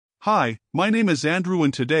Hi, my name is Andrew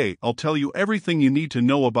and today I'll tell you everything you need to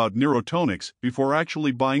know about NeuroTonix before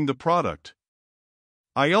actually buying the product.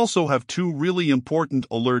 I also have two really important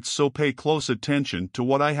alerts, so pay close attention to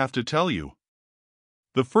what I have to tell you.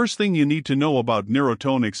 The first thing you need to know about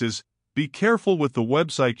NeuroTonix is, be careful with the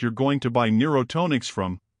website you're going to buy NeuroTonix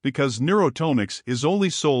from, because NeuroTonix is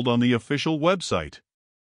only sold on the official website.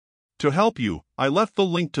 To help you, I left the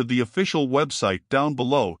link to the official website down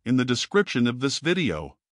below in the description of this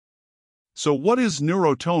video. So what is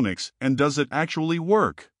NeuroTonix and does it actually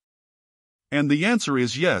work? And the answer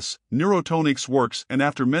is yes, NeuroTonix works, and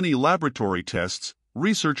after many laboratory tests,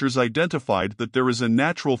 researchers identified that there is a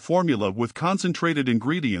natural formula with concentrated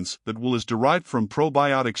ingredients that is derived from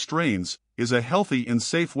probiotic strains, is a healthy and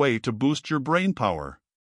safe way to boost your brain power.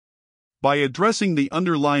 By addressing the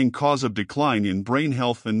underlying cause of decline in brain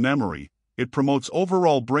health and memory, it promotes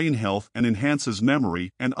overall brain health and enhances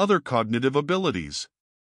memory and other cognitive abilities.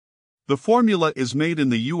 The formula is made in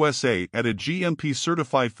the USA at a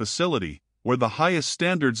GMP-certified facility, where the highest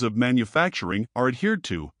standards of manufacturing are adhered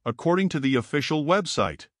to, according to the official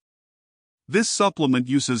website. This supplement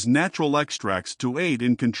uses natural extracts to aid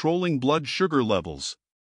in controlling blood sugar levels.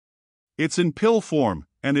 It's in pill form,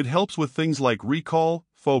 and it helps with things like recall,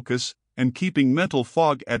 focus, and keeping mental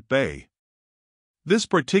fog at bay. This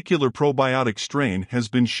particular probiotic strain has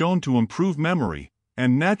been shown to improve memory,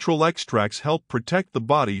 and natural extracts help protect the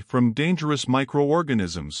body from dangerous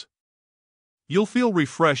microorganisms. You'll feel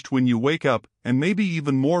refreshed when you wake up, and maybe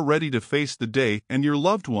even more ready to face the day and your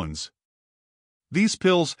loved ones. These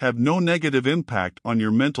pills have no negative impact on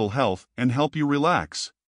your mental health and help you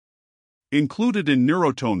relax. Included in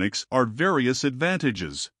NeuroTonix are various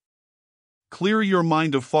advantages. Clear your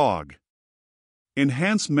mind of fog.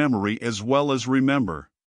 Enhance memory as well as remember.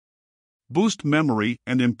 Boost memory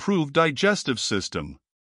and improve digestive system.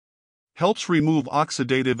 Helps remove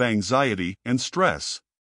oxidative anxiety and stress.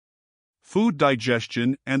 Food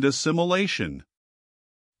digestion and assimilation.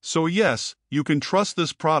 So yes, you can trust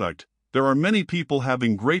this product. There are many people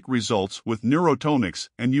having great results with NeuroTonix,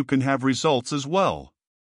 and you can have results as well.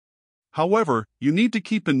 However, you need to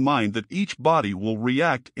keep in mind that each body will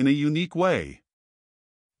react in a unique way.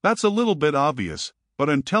 That's a little bit obvious, but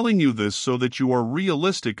I'm telling you this so that you are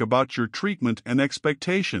realistic about your treatment and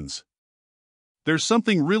expectations. There's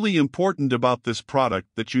something really important about this product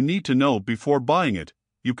that you need to know before buying it.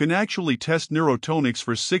 You can actually test NeuroTonix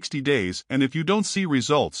for 60 days, and if you don't see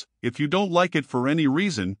results, if you don't like it for any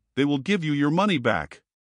reason, they will give you your money back.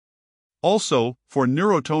 Also, for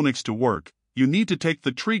NeuroTonix to work, you need to take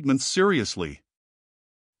the treatment seriously.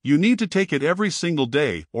 You need to take it every single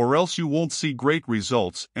day, or else you won't see great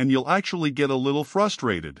results and you'll actually get a little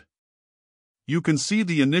frustrated. You can see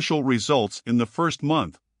the initial results in the first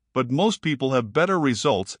month, but most people have better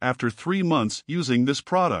results after 3 months using this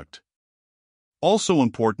product. Also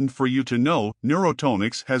important for you to know,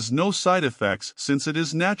 NeuroTonix has no side effects since it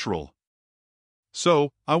is natural. So,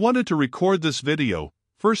 I wanted to record this video,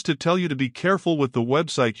 first to tell you to be careful with the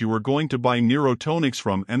website you are going to buy NeuroTonix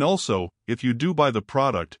from, and also, if you do buy the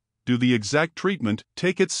product, do the exact treatment,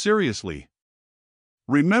 take it seriously.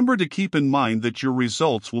 Remember to keep in mind that your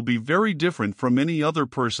results will be very different from any other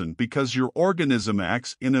person because your organism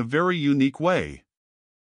acts in a very unique way.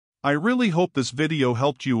 I really hope this video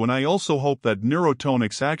helped you, and I also hope that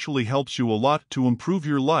NeuroTonix actually helps you a lot to improve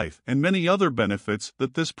your life and many other benefits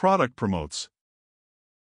that this product promotes.